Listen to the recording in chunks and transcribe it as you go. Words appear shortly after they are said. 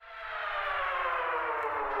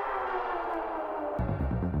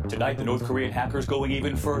Tonight, the North Korean hackers going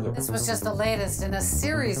even further. This was just the latest in a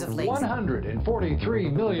series of leaks. 143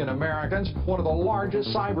 million Americans, one of the largest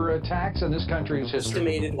cyber attacks in this country's history.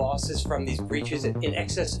 Estimated losses from these breaches in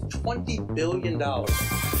excess of $20 billion.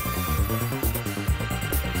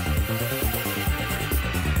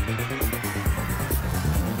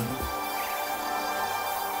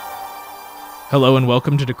 Hello and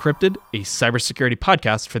welcome to Decrypted, a cybersecurity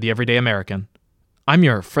podcast for the everyday American. I'm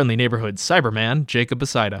your friendly neighborhood cyberman, Jacob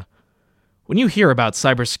Basaida. When you hear about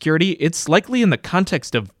cybersecurity, it's likely in the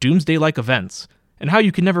context of doomsday-like events, and how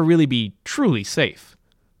you can never really be truly safe.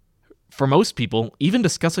 For most people, even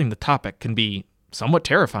discussing the topic can be somewhat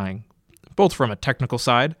terrifying, both from a technical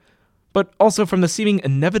side, but also from the seeming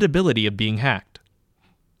inevitability of being hacked.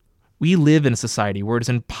 We live in a society where it is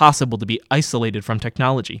impossible to be isolated from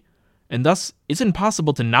technology, and thus it's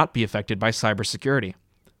impossible to not be affected by cybersecurity.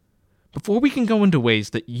 Before we can go into ways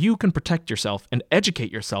that you can protect yourself and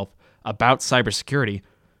educate yourself about cybersecurity,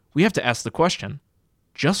 we have to ask the question,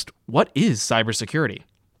 just what is cybersecurity?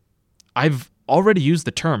 I've already used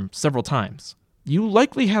the term several times. You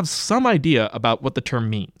likely have some idea about what the term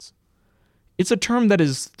means. It's a term that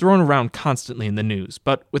is thrown around constantly in the news,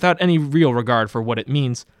 but without any real regard for what it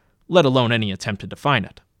means, let alone any attempt to define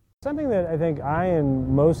it. Something that I think I and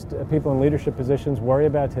most people in leadership positions worry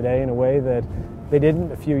about today in a way that they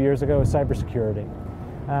didn't a few years ago is cybersecurity.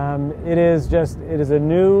 It is a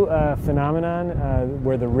new phenomenon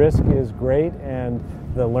where the risk is great and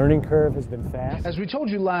the learning curve has been fast. As we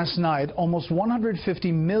told you last night, almost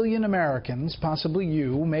 150 million Americans, possibly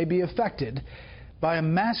you, may be affected by a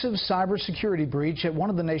massive cybersecurity breach at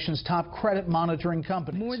one of the nation's top credit monitoring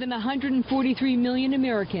companies. More than 143 million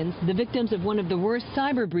Americans, the victims of one of the worst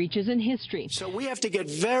cyber breaches in history. So we have to get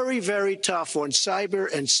very, very tough on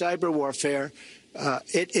cyber and cyber warfare.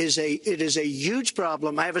 It is a huge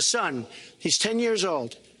problem. I have a son. He's 10 years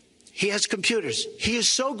old. He has computers. He is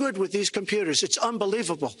so good with these computers. It's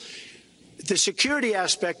unbelievable. The security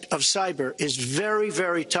aspect of cyber is very,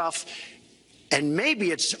 very tough, and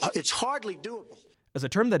maybe it's hardly doable. As a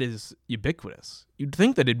term that is ubiquitous, you'd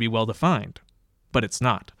think that it'd be well defined, but it's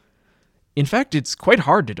not. In fact, it's quite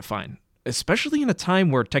hard to define, especially in a time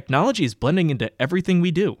where technology is blending into everything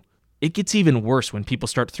we do. It gets even worse when people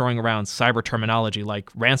start throwing around cyber terminology like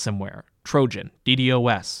ransomware, Trojan,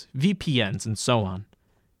 DDoS, VPNs, and so on.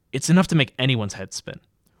 It's enough to make anyone's head spin.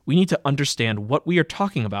 We need to understand what we are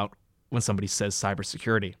talking about when somebody says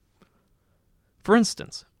cybersecurity. For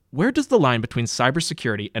instance, where does the line between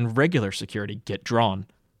cybersecurity and regular security get drawn?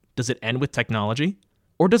 Does it end with technology?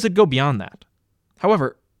 Or does it go beyond that?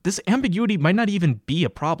 However, this ambiguity might not even be a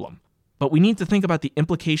problem, but we need to think about the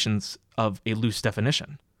implications of a loose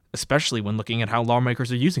definition, especially when looking at how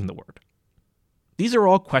lawmakers are using the word. These are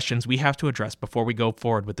all questions we have to address before we go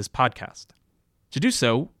forward with this podcast. To do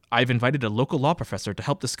so, I've invited a local law professor to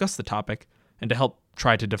help discuss the topic and to help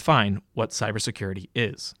try to define what cybersecurity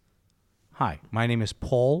is. Hi, my name is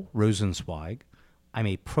Paul Rosenzweig. I'm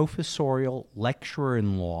a professorial lecturer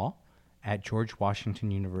in law at George Washington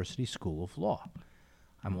University School of Law.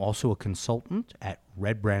 I'm also a consultant at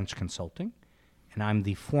Red Branch Consulting, and I'm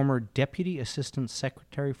the former Deputy Assistant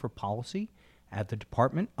Secretary for Policy at the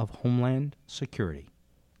Department of Homeland Security.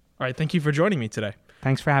 All right, thank you for joining me today.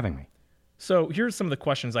 Thanks for having me. So here's some of the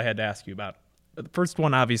questions I had to ask you about. The first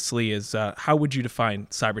one, obviously, is how would you define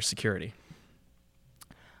cybersecurity?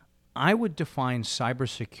 I would define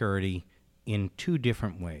cybersecurity in two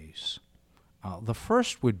different ways. The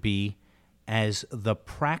first would be as the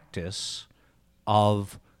practice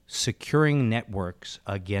of securing networks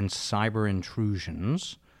against cyber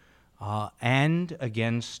intrusions and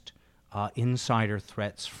against insider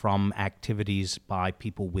threats from activities by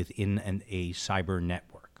people within a cyber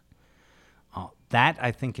network. That,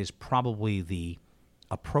 I think, is probably the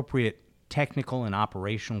appropriate technical and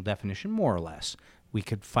operational definition, more or less. We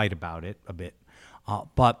could fight about it a bit.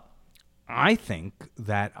 But I think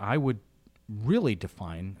that I would really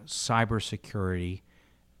define cybersecurity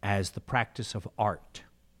as the practice of art.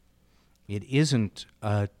 It isn't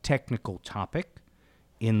a technical topic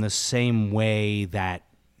in the same way that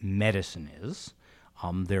medicine is.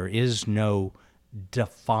 There is no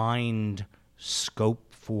defined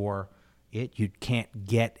scope for it. You can't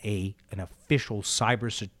get an official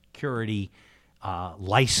cybersecurity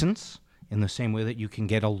license in the same way that you can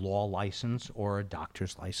get a law license or a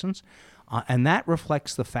doctor's license. And that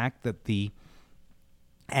reflects the fact that the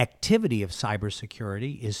activity of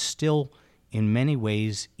cybersecurity is still in many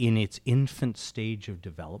ways in its infant stage of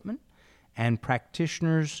development, and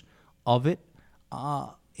practitioners of it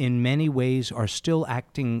in many ways are still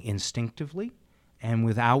acting instinctively and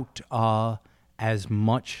without as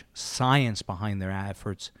much science behind their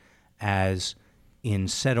efforts as in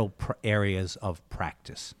settled areas of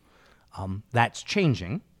practice. That's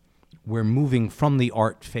changing. We're moving from the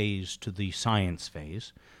art phase to the science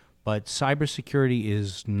phase, but cybersecurity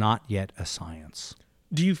is not yet a science.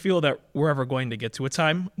 Do you feel that we're ever going to get to a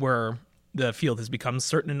time where the field has become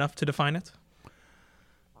certain enough to define it?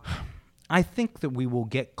 I think that we will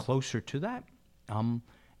get closer to that,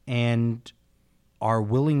 and our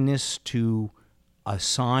willingness to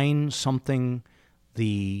assign something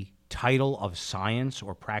the title of science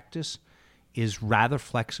or practice is rather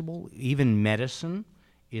flexible. Even medicine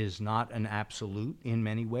is not an absolute in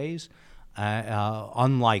many ways,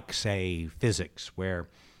 unlike, say, physics, where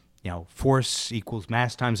force equals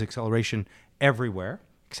mass times acceleration everywhere,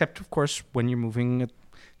 except, of course, when you're moving at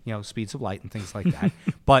speeds of light and things like that.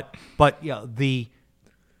 but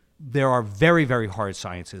there are very, very hard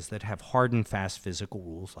sciences that have hard and fast physical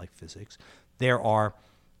rules like physics. There are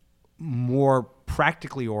more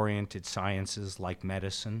practically oriented sciences like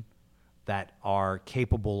medicine that are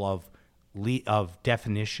capable of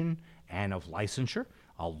definition and of licensure.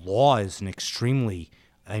 Law is an extremely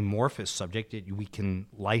amorphous subject. We can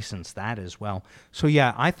license that as well. So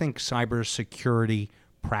yeah, I think cybersecurity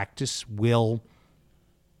practice will,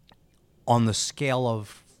 on the scale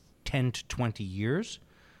of 10 to 20 years,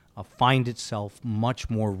 find itself much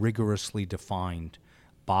more rigorously defined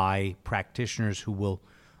by practitioners who will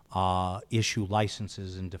issue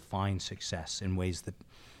licenses and define success in ways that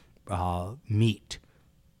meet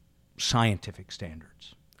scientific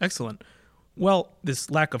standards. Excellent. Well, this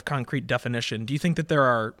lack of concrete definition, do you think that there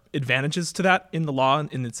are advantages to that in the law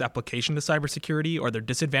and in its application to cybersecurity? Or are there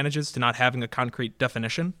disadvantages to not having a concrete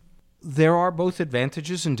definition? There are both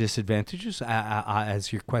advantages and disadvantages,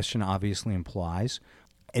 as your question obviously implies.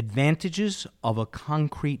 Advantages of a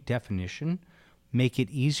concrete definition make it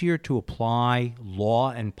easier to apply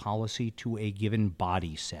law and policy to a given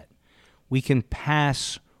body set. We can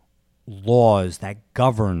pass laws that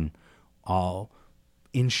govern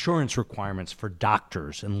insurance requirements for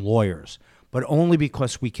doctors and lawyers, but only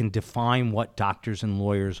because we can define what doctors and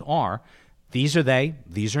lawyers are. These are they,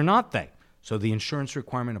 these are not they. So the insurance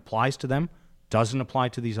requirement applies to them, doesn't apply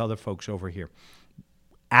to these other folks over here.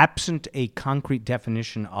 Absent a concrete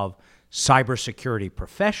definition of cybersecurity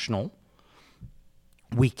professional,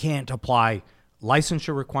 we can't apply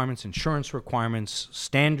licensure requirements, insurance requirements,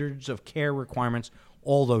 standards of care requirements.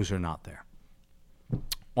 All those are not there.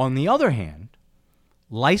 On the other hand,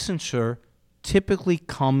 licensure typically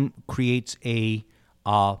creates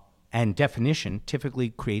and definition typically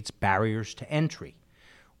creates barriers to entry,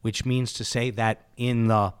 which means to say that in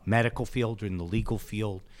the medical field, or in the legal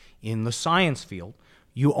field, in the science field,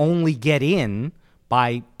 you only get in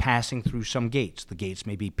by passing through some gates. The gates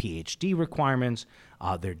may be PhD requirements,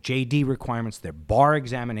 their JD requirements, their bar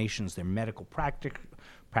examinations, their medical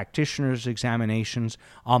practitioners examinations.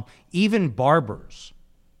 Even barbers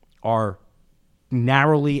are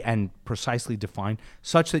narrowly and precisely defined,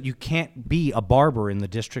 such that you can't be a barber in the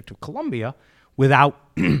District of Columbia without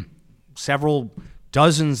several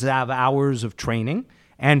dozens of hours of training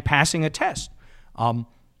and passing a test.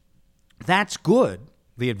 That's good.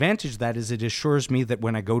 The advantage of that is it assures me that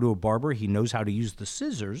when I go to a barber, he knows how to use the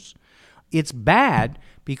scissors. It's bad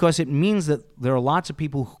because it means that there are lots of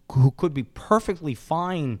people who could be perfectly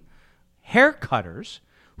fine hair cutters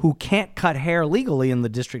who can't cut hair legally in the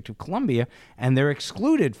District of Columbia, and they're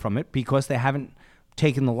excluded from it because they haven't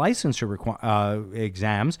taken the licensure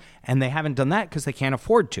exams, and they haven't done that because they can't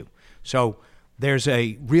afford to. So there's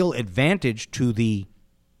a real advantage to the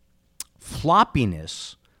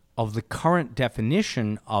floppiness of the current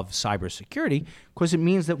definition of cybersecurity, because it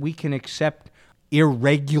means that we can accept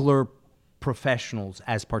irregular professionals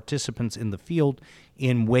as participants in the field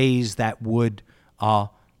in ways that would,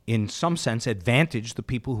 in some sense, advantage the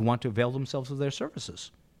people who want to avail themselves of their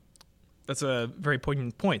services. That's a very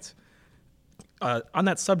poignant point. On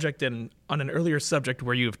that subject, and on an earlier subject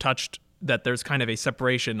where you have touched that there's kind of a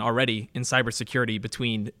separation already in cybersecurity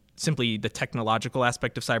between simply the technological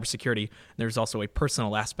aspect of cybersecurity, and there's also a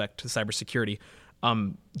personal aspect to cybersecurity.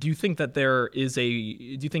 Do you think that do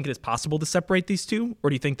you think it is possible to separate these two, or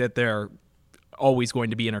do you think that they're always going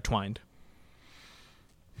to be intertwined?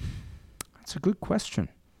 That's a good question.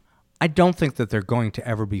 I don't think that they're going to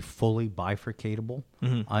ever be fully bifurcatable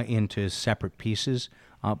into separate pieces,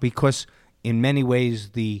 because in many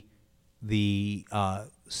ways the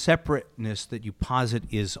separateness that you posit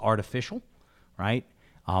is artificial, right?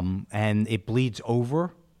 And it bleeds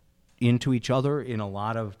over into each other in a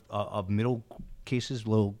lot of middle cases,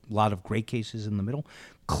 a lot of gray cases in the middle.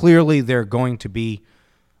 Clearly, there are going to be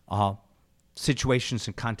situations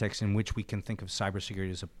and contexts in which we can think of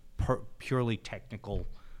cybersecurity as a purely technical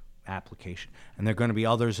application, and there are going to be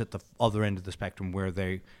others at the other end of the spectrum where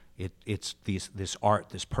it's this art,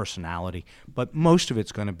 this personality, but most of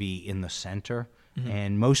it's going to be in the center,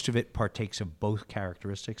 and most of it partakes of both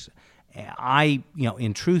characteristics.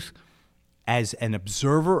 In truth, as an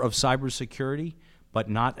observer of cybersecurity, but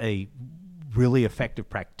not a really effective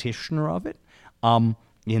practitioner of it,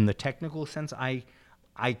 in the technical sense, I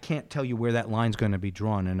can't tell you where that line's going to be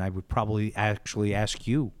drawn, and I would probably actually ask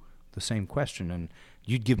you the same question, and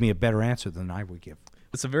you'd give me a better answer than I would give.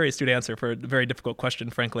 It's a very astute answer for a very difficult question,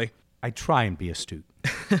 frankly. I try and be astute.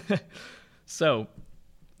 So,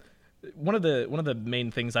 one of the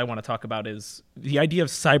main things I want to talk about is the idea of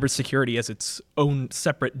cybersecurity as its own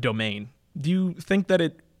separate domain. Do you think that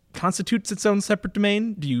it constitutes its own separate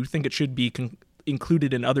domain? Do you think it should be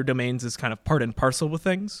included in other domains as kind of part and parcel with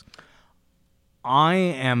things? I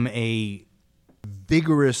am a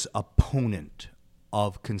vigorous opponent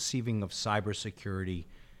of conceiving of cybersecurity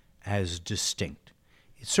as distinct.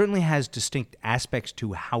 It certainly has distinct aspects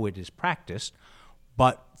to how it is practiced,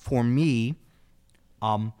 but for me,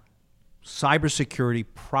 cybersecurity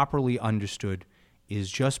properly understood is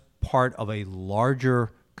just part of a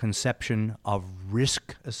larger conception of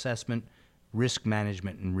risk assessment, risk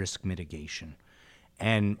management, and risk mitigation.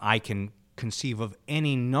 And I can conceive of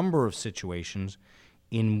any number of situations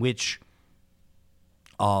in which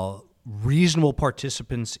reasonable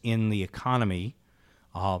participants in the economy,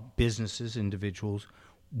 businesses, individuals,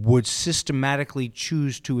 would systematically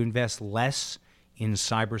choose to invest less in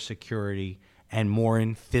cybersecurity and more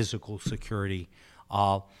in physical security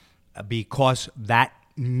because that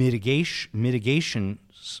mitigation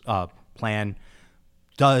plan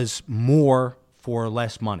does more for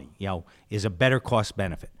less money, is a better cost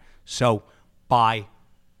benefit. So by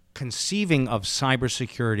conceiving of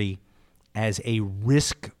cybersecurity as a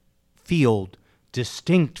risk field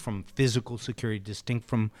distinct from physical security, distinct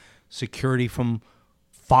from security from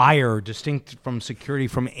fire, distinct from security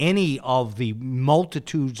from any of the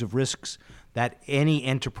multitudes of risks that any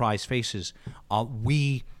enterprise faces,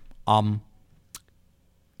 we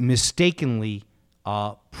mistakenly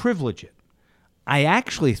privilege it. I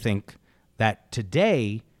actually think that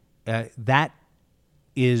today that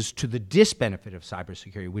is to the disbenefit of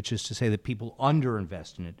cybersecurity, which is to say that people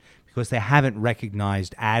underinvest in it because they haven't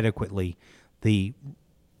recognized adequately the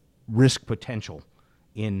risk potential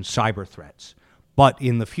in cyber threats. But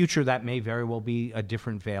in the future, that may very well be a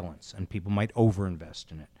different valence, and people might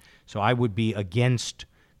overinvest in it. So I would be against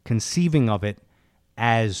conceiving of it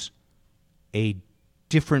as a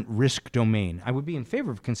different risk domain. I would be in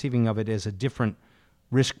favor of conceiving of it as a different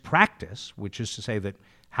risk practice, which is to say that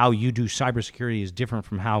how you do cybersecurity is different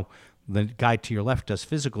from how the guy to your left does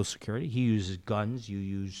physical security. He uses guns, you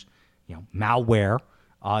use malware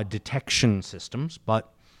detection systems,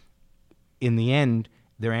 but in the end,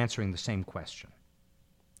 they're answering the same question.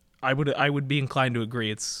 I would be inclined to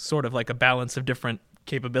agree. It's sort of like a balance of different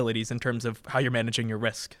capabilities in terms of how you're managing your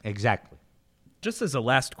risk. Exactly. Just as a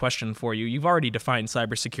last question for you, you've already defined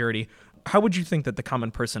cybersecurity. How would you think that the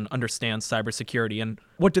common person understands cybersecurity, and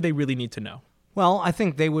what do they really need to know? Well, I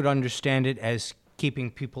think they would understand it as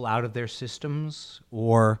keeping people out of their systems,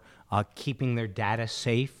 or keeping their data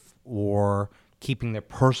safe, or keeping their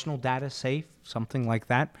personal data safe, something like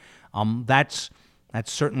that. That's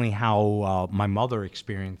certainly how my mother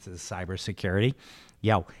experiences cybersecurity.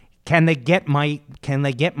 Can they get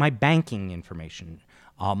my banking information?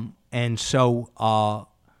 And so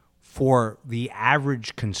for the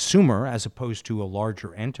average consumer, as opposed to a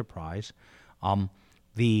larger enterprise,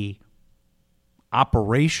 the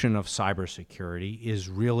operation of cybersecurity is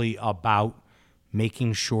really about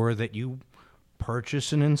making sure that you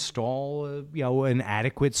purchase and install an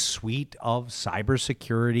adequate suite of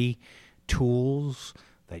cybersecurity tools,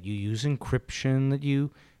 that you use encryption, that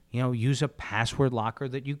you use a password locker,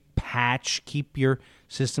 that you patch, keep your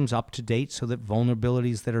systems up to date so that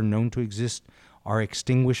vulnerabilities that are known to exist are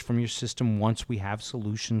extinguished from your system once we have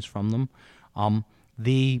solutions from them.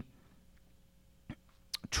 The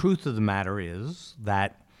truth of the matter is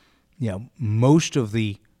that most of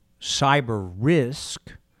the cyber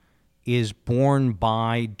risk is borne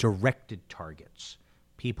by directed targets,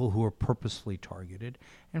 people who are purposefully targeted.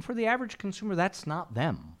 And for the average consumer, that's not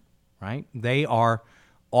them, right? They are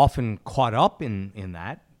often caught up in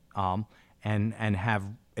that and have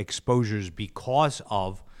exposures because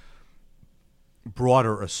of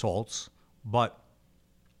broader assaults. But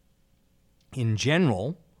in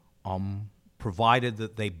general, provided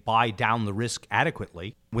that they buy down the risk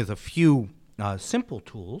adequately with a few simple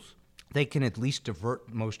tools, they can at least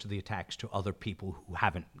divert most of the attacks to other people who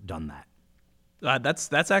haven't done that.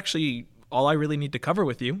 That's actually all I really need to cover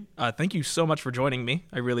with you. Thank you so much for joining me.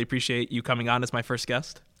 I really appreciate you coming on as my first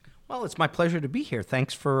guest. Well, it's my pleasure to be here.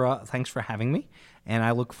 Thanks for having me, and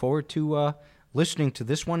I look forward to listening to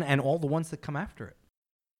this one and all the ones that come after it.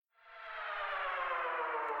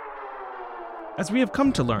 As we have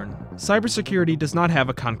come to learn, cybersecurity does not have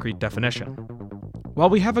a concrete definition. While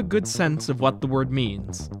we have a good sense of what the word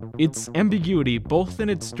means, its ambiguity both in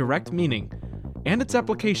its direct meaning and its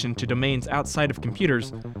application to domains outside of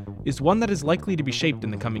computers is one that is likely to be shaped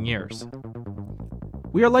in the coming years.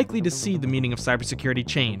 We are likely to see the meaning of cybersecurity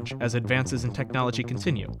change as advances in technology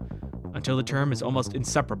continue, until the term is almost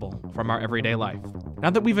inseparable from our everyday life. Now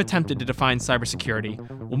that we've attempted to define cybersecurity,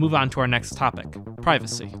 we'll move on to our next topic,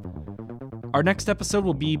 privacy. Our next episode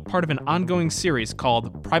will be part of an ongoing series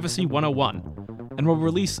called Privacy 101, and will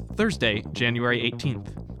release Thursday, January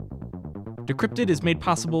 18th. Decrypted is made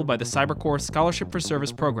possible by the CyberCorps Scholarship for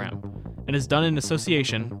Service program, and is done in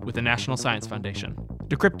association with the National Science Foundation.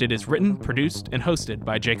 Decrypted is written, produced, and hosted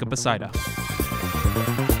by Jacob Basaida.